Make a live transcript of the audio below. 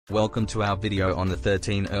Welcome to our video on the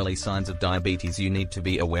 13 early signs of diabetes you need to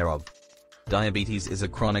be aware of. Diabetes is a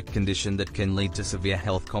chronic condition that can lead to severe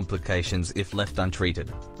health complications if left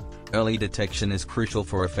untreated. Early detection is crucial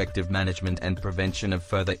for effective management and prevention of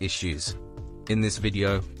further issues. In this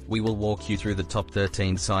video, we will walk you through the top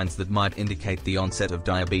 13 signs that might indicate the onset of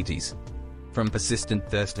diabetes. From persistent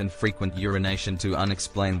thirst and frequent urination to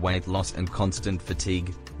unexplained weight loss and constant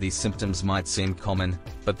fatigue, these symptoms might seem common,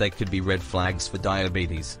 but they could be red flags for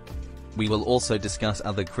diabetes. We will also discuss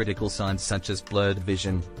other critical signs such as blurred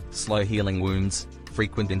vision, slow healing wounds,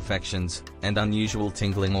 frequent infections, and unusual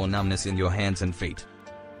tingling or numbness in your hands and feet.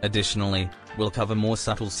 Additionally, we'll cover more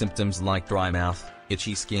subtle symptoms like dry mouth,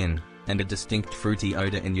 itchy skin, and a distinct fruity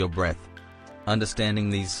odor in your breath. Understanding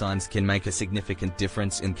these signs can make a significant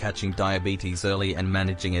difference in catching diabetes early and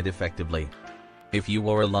managing it effectively. If you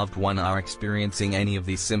or a loved one are experiencing any of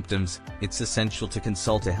these symptoms, it's essential to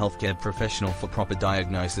consult a healthcare professional for proper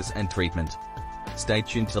diagnosis and treatment. Stay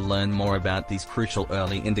tuned to learn more about these crucial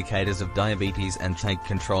early indicators of diabetes and take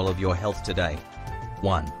control of your health today.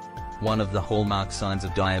 1. One of the hallmark signs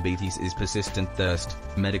of diabetes is persistent thirst,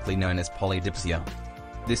 medically known as polydipsia.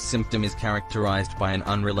 This symptom is characterized by an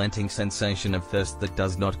unrelenting sensation of thirst that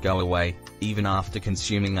does not go away, even after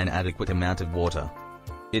consuming an adequate amount of water.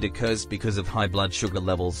 It occurs because of high blood sugar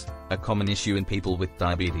levels, a common issue in people with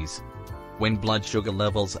diabetes. When blood sugar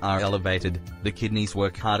levels are elevated, the kidneys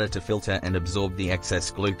work harder to filter and absorb the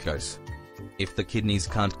excess glucose. If the kidneys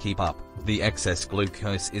can't keep up, the excess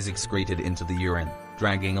glucose is excreted into the urine,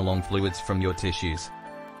 dragging along fluids from your tissues.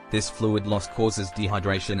 This fluid loss causes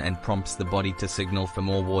dehydration and prompts the body to signal for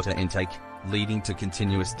more water intake, leading to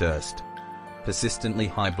continuous thirst. Persistently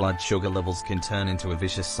high blood sugar levels can turn into a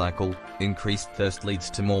vicious cycle. Increased thirst leads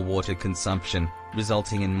to more water consumption,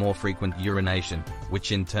 resulting in more frequent urination,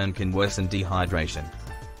 which in turn can worsen dehydration.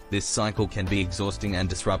 This cycle can be exhausting and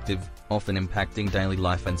disruptive, often impacting daily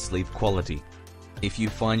life and sleep quality. If you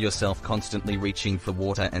find yourself constantly reaching for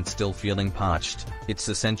water and still feeling parched, it's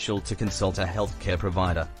essential to consult a healthcare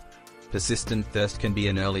provider. Persistent thirst can be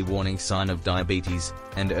an early warning sign of diabetes,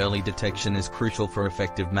 and early detection is crucial for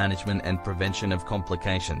effective management and prevention of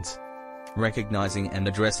complications. Recognizing and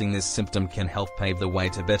addressing this symptom can help pave the way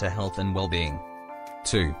to better health and well-being.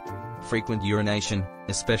 2. Frequent urination,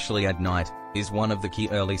 especially at night, is one of the key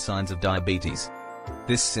early signs of diabetes.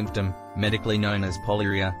 This symptom, medically known as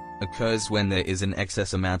polyuria, occurs when there is an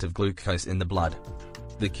excess amount of glucose in the blood.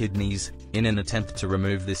 The kidneys, in an attempt to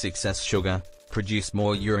remove this excess sugar, produce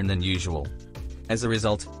more urine than usual. As a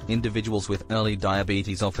result, individuals with early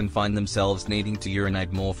diabetes often find themselves needing to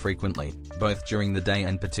urinate more frequently, both during the day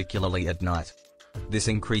and particularly at night. This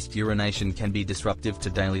increased urination can be disruptive to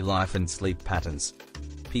daily life and sleep patterns.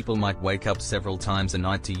 People might wake up several times a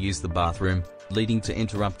night to use the bathroom, leading to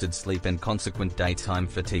interrupted sleep and consequent daytime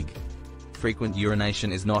fatigue. Frequent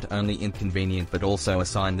urination is not only inconvenient but also a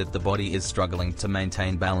sign that the body is struggling to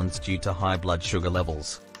maintain balance due to high blood sugar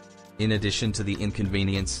levels. In addition to the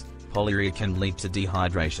inconvenience, polyuria can lead to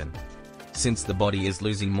dehydration. Since the body is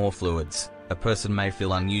losing more fluids, a person may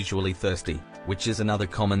feel unusually thirsty, which is another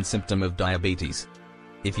common symptom of diabetes.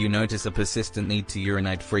 If you notice a persistent need to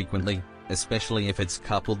urinate frequently, especially if it's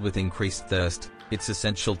coupled with increased thirst, it's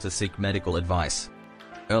essential to seek medical advice.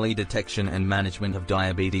 Early detection and management of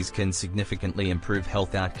diabetes can significantly improve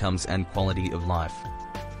health outcomes and quality of life.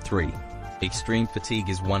 3. Extreme fatigue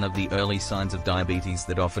is one of the early signs of diabetes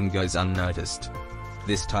that often goes unnoticed.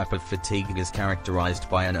 This type of fatigue is characterized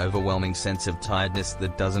by an overwhelming sense of tiredness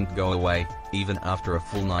that doesn't go away, even after a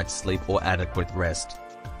full night's sleep or adequate rest.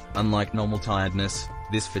 Unlike normal tiredness,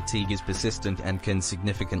 this fatigue is persistent and can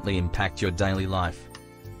significantly impact your daily life.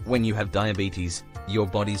 When you have diabetes, your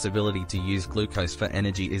body's ability to use glucose for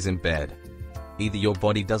energy is impaired. Either your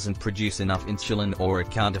body doesn't produce enough insulin or it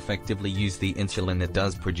can't effectively use the insulin it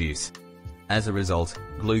does produce. As a result,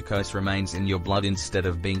 glucose remains in your blood instead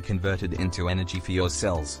of being converted into energy for your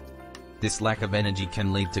cells. This lack of energy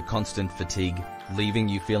can lead to constant fatigue, leaving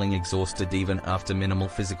you feeling exhausted even after minimal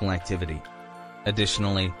physical activity.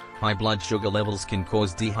 Additionally, high blood sugar levels can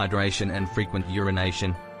cause dehydration and frequent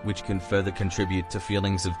urination, which can further contribute to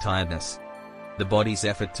feelings of tiredness. The body's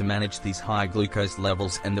effort to manage these high glucose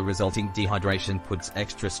levels and the resulting dehydration puts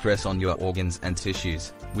extra stress on your organs and tissues,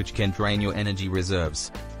 which can drain your energy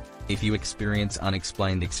reserves. If you experience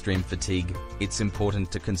unexplained extreme fatigue, it's important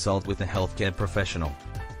to consult with a healthcare professional.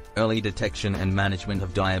 Early detection and management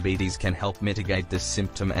of diabetes can help mitigate this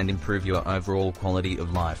symptom and improve your overall quality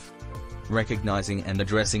of life. Recognizing and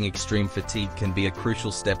addressing extreme fatigue can be a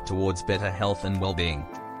crucial step towards better health and well-being.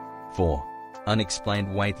 4.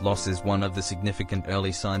 Unexplained weight loss is one of the significant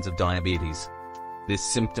early signs of diabetes. This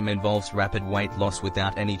symptom involves rapid weight loss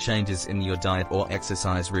without any changes in your diet or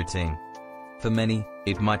exercise routine. For many,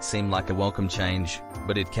 it might seem like a welcome change,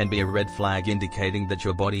 but it can be a red flag indicating that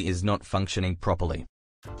your body is not functioning properly.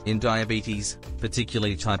 In diabetes,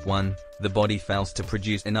 particularly type 1, the body fails to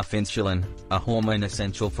produce enough insulin, a hormone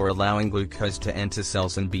essential for allowing glucose to enter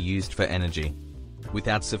cells and be used for energy.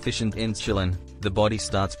 Without sufficient insulin, the body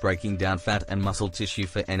starts breaking down fat and muscle tissue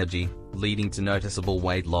for energy, leading to noticeable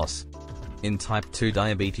weight loss. In type 2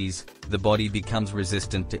 diabetes, the body becomes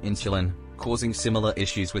resistant to insulin, causing similar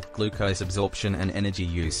issues with glucose absorption and energy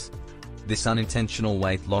use. This unintentional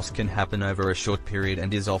weight loss can happen over a short period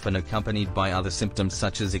and is often accompanied by other symptoms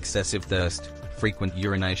such as excessive thirst, frequent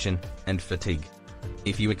urination, and fatigue.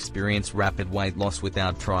 If you experience rapid weight loss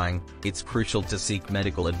without trying, it's crucial to seek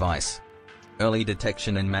medical advice. Early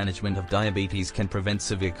detection and management of diabetes can prevent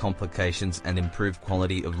severe complications and improve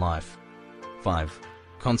quality of life. 5.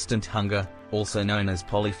 Constant hunger, also known as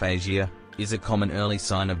polyphagia, is a common early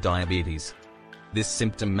sign of diabetes. This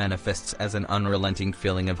symptom manifests as an unrelenting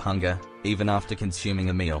feeling of hunger, even after consuming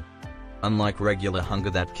a meal. Unlike regular hunger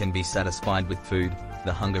that can be satisfied with food,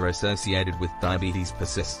 the hunger associated with diabetes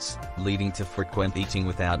persists, leading to frequent eating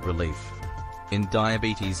without relief. In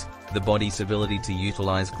diabetes, the body's ability to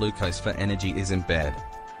utilize glucose for energy is impaired.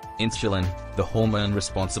 Insulin, the hormone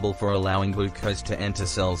responsible for allowing glucose to enter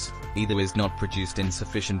cells, either is not produced in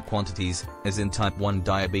sufficient quantities, as in type 1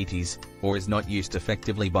 diabetes, or is not used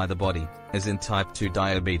effectively by the body, as in type 2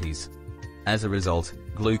 diabetes. As a result,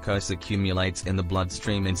 glucose accumulates in the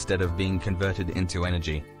bloodstream instead of being converted into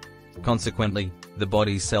energy. Consequently, the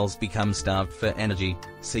body's cells become starved for energy,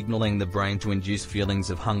 signaling the brain to induce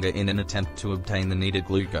feelings of hunger in an attempt to obtain the needed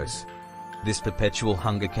glucose. This perpetual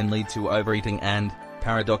hunger can lead to overeating and,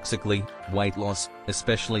 paradoxically, weight loss,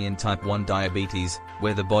 especially in type 1 diabetes,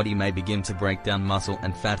 where the body may begin to break down muscle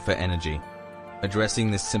and fat for energy. Addressing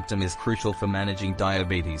this symptom is crucial for managing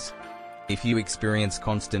diabetes. If you experience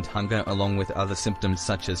constant hunger along with other symptoms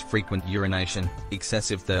such as frequent urination,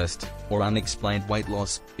 excessive thirst, or unexplained weight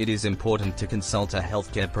loss, it is important to consult a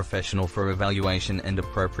healthcare professional for evaluation and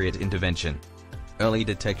appropriate intervention. Early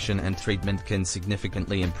detection and treatment can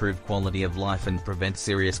significantly improve quality of life and prevent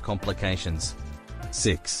serious complications.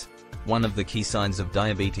 6. One of the key signs of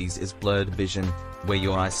diabetes is blurred vision, where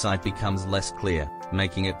your eyesight becomes less clear,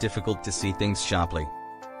 making it difficult to see things sharply.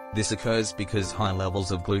 This occurs because high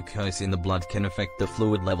levels of glucose in the blood can affect the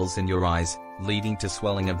fluid levels in your eyes, leading to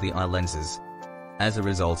swelling of the eye lenses. As a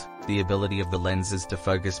result, the ability of the lenses to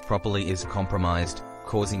focus properly is compromised,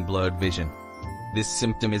 causing blurred vision. This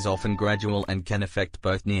symptom is often gradual and can affect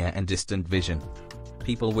both near and distant vision.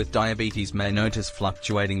 People with diabetes may notice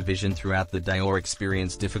fluctuating vision throughout the day or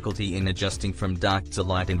experience difficulty in adjusting from dark to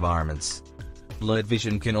light environments. Blurred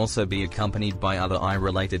vision can also be accompanied by other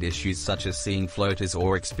eye-related issues such as seeing floaters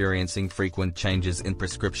or experiencing frequent changes in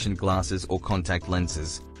prescription glasses or contact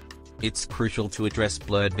lenses. It's crucial to address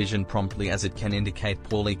blurred vision promptly as it can indicate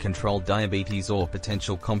poorly controlled diabetes or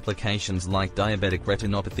potential complications like diabetic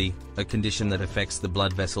retinopathy, a condition that affects the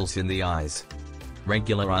blood vessels in the eyes.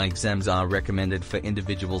 Regular eye exams are recommended for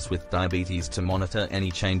individuals with diabetes to monitor any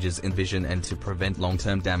changes in vision and to prevent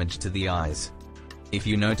long-term damage to the eyes. If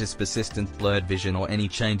you notice persistent blurred vision or any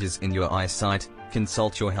changes in your eyesight,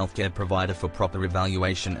 consult your healthcare provider for proper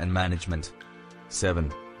evaluation and management. 7.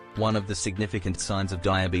 One of the significant signs of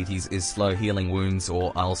diabetes is slow healing wounds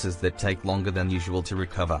or ulcers that take longer than usual to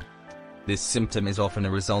recover. This symptom is often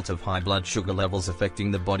a result of high blood sugar levels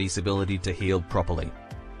affecting the body's ability to heal properly.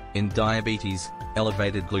 In diabetes,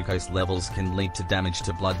 elevated glucose levels can lead to damage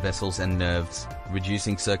to blood vessels and nerves,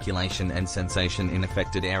 reducing circulation and sensation in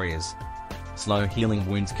affected areas. Slow healing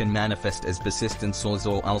wounds can manifest as persistent sores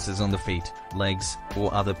or ulcers on the feet, legs,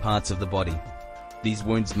 or other parts of the body. These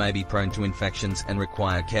wounds may be prone to infections and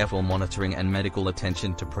require careful monitoring and medical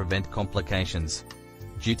attention to prevent complications.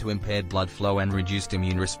 Due to impaired blood flow and reduced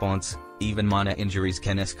immune response, even minor injuries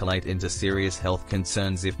can escalate into serious health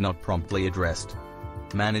concerns if not promptly addressed.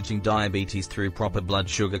 Managing diabetes through proper blood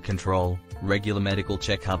sugar control, regular medical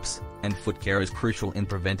checkups, and foot care is crucial in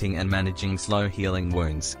preventing and managing slow healing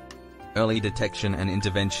wounds. Early detection and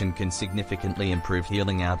intervention can significantly improve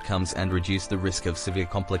healing outcomes and reduce the risk of severe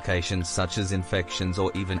complications such as infections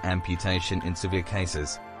or even amputation in severe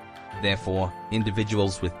cases. Therefore,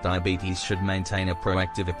 individuals with diabetes should maintain a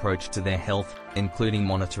proactive approach to their health, including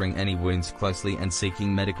monitoring any wounds closely and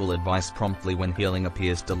seeking medical advice promptly when healing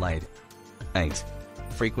appears delayed. 8.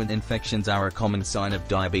 Frequent infections are a common sign of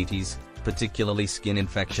diabetes, particularly skin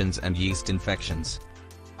infections and yeast infections.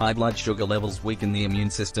 High blood sugar levels weaken the immune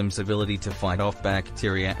system's ability to fight off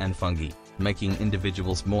bacteria and fungi, making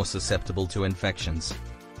individuals more susceptible to infections.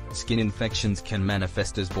 Skin infections can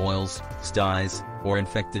manifest as boils, styes, or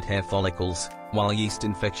infected hair follicles, while yeast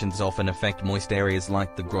infections often affect moist areas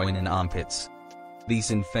like the groin and armpits.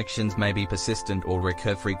 These infections may be persistent or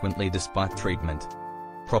recur frequently despite treatment.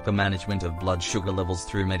 Proper management of blood sugar levels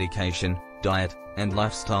through medication, diet, and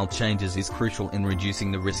lifestyle changes is crucial in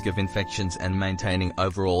reducing the risk of infections and maintaining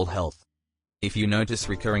overall health. If you notice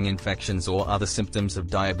recurring infections or other symptoms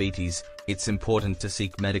of diabetes, it's important to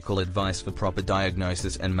seek medical advice for proper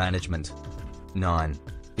diagnosis and management. 9.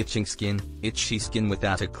 Itching skin. Itchy skin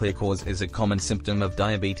without a clear cause is a common symptom of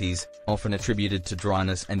diabetes, often attributed to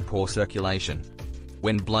dryness and poor circulation.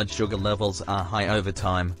 When blood sugar levels are high over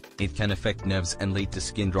time, it can affect nerves and lead to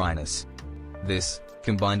skin dryness. This,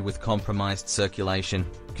 combined with compromised circulation,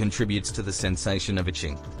 contributes to the sensation of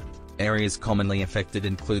itching. Areas commonly affected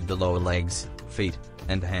include the lower legs, feet,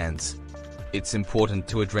 and hands. It's important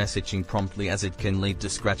to address itching promptly as it can lead to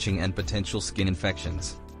scratching and potential skin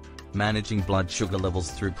infections. Managing blood sugar levels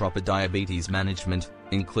through proper diabetes management,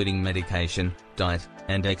 including medication, diet,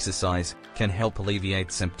 and exercise, can help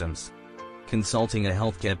alleviate symptoms. Consulting a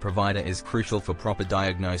healthcare provider is crucial for proper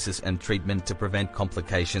diagnosis and treatment to prevent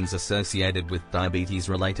complications associated with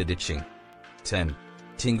diabetes-related itching. 10.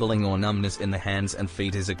 Tingling or numbness in the hands and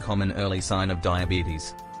feet is a common early sign of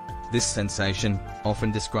diabetes. This sensation,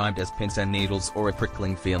 often described as pins and needles or a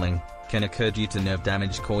prickling feeling, can occur due to nerve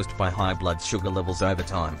damage caused by high blood sugar levels over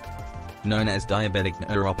time. Known as diabetic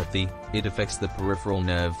neuropathy, it affects the peripheral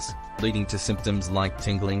nerves, leading to symptoms like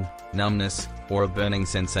tingling, numbness, or a burning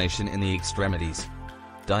sensation in the extremities.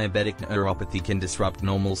 Diabetic neuropathy can disrupt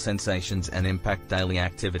normal sensations and impact daily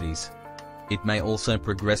activities. It may also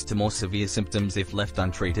progress to more severe symptoms if left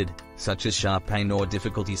untreated, such as sharp pain or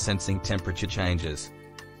difficulty sensing temperature changes.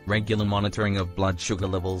 Regular monitoring of blood sugar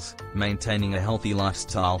levels, maintaining a healthy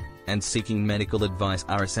lifestyle, and seeking medical advice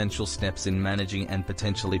are essential steps in managing and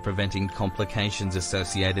potentially preventing complications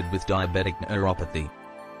associated with diabetic neuropathy.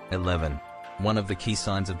 11. One of the key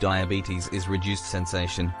signs of diabetes is reduced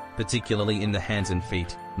sensation, particularly in the hands and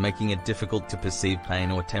feet, making it difficult to perceive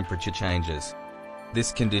pain or temperature changes.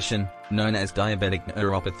 This condition, known as diabetic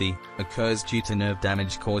neuropathy, occurs due to nerve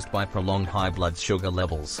damage caused by prolonged high blood sugar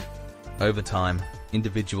levels. Over time,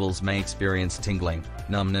 individuals may experience tingling,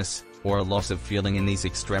 numbness, or a loss of feeling in these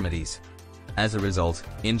extremities. As a result,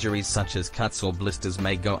 injuries such as cuts or blisters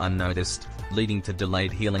may go unnoticed, leading to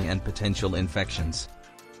delayed healing and potential infections.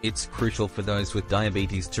 It's crucial for those with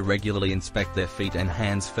diabetes to regularly inspect their feet and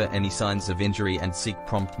hands for any signs of injury and seek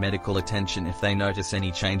prompt medical attention if they notice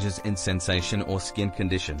any changes in sensation or skin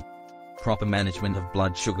condition. Proper management of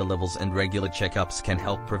blood sugar levels and regular checkups can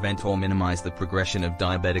help prevent or minimize the progression of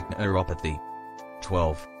diabetic neuropathy.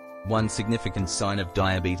 12. One significant sign of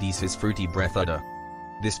diabetes is fruity breath odor.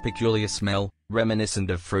 This peculiar smell, reminiscent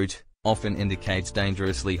of fruit, often indicates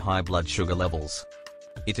dangerously high blood sugar levels.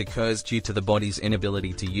 It occurs due to the body's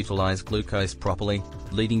inability to utilize glucose properly,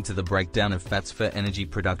 leading to the breakdown of fats for energy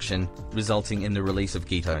production, resulting in the release of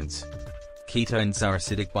ketones. Ketones are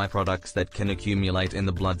acidic byproducts that can accumulate in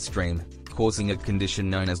the bloodstream, causing a condition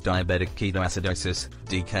known as diabetic ketoacidosis,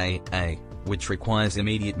 DKA, which requires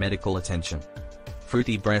immediate medical attention.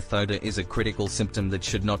 Fruity breath odor is a critical symptom that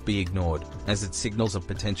should not be ignored, as it signals a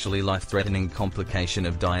potentially life-threatening complication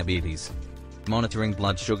of diabetes. Monitoring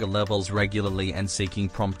blood sugar levels regularly and seeking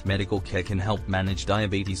prompt medical care can help manage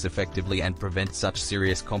diabetes effectively and prevent such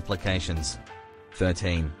serious complications.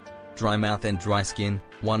 13. Dry mouth and dry skin.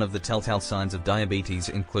 One of the telltale signs of diabetes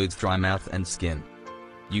includes dry mouth and skin.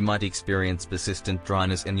 You might experience persistent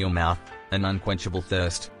dryness in your mouth, an unquenchable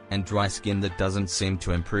thirst, and dry skin that doesn't seem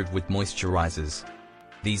to improve with moisturizers.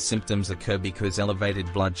 These symptoms occur because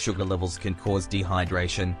elevated blood sugar levels can cause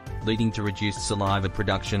dehydration, leading to reduced saliva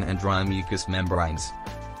production and dry mucous membranes.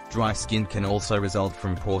 Dry skin can also result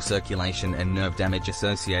from poor circulation and nerve damage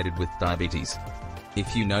associated with diabetes.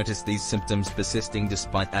 If you notice these symptoms persisting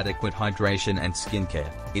despite adequate hydration and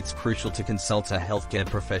skincare, it's crucial to consult a healthcare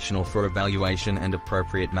professional for evaluation and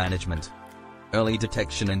appropriate management. Early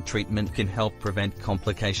detection and treatment can help prevent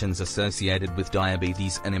complications associated with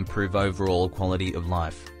diabetes and improve overall quality of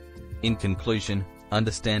life. In conclusion,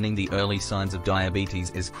 understanding the early signs of diabetes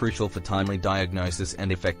is crucial for timely diagnosis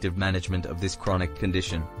and effective management of this chronic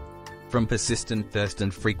condition. From persistent thirst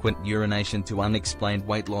and frequent urination to unexplained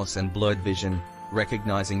weight loss and blurred vision,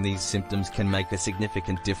 recognizing these symptoms can make a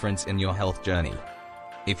significant difference in your health journey.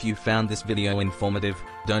 If you found this video informative,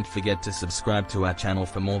 don't forget to subscribe to our channel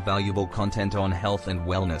for more valuable content on health and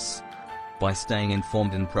wellness. By staying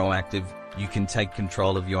informed and proactive, you can take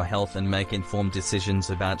control of your health and make informed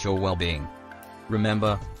decisions about your well-being.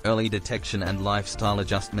 Remember, early detection and lifestyle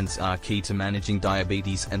adjustments are key to managing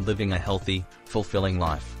diabetes and living a healthy, fulfilling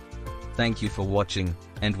life. Thank you for watching,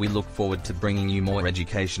 and we look forward to bringing you more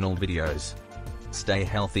educational videos. Stay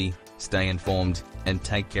healthy, stay informed, and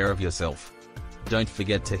take care of yourself. Don't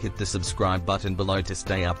forget to hit the subscribe button below to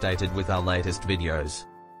stay updated with our latest videos.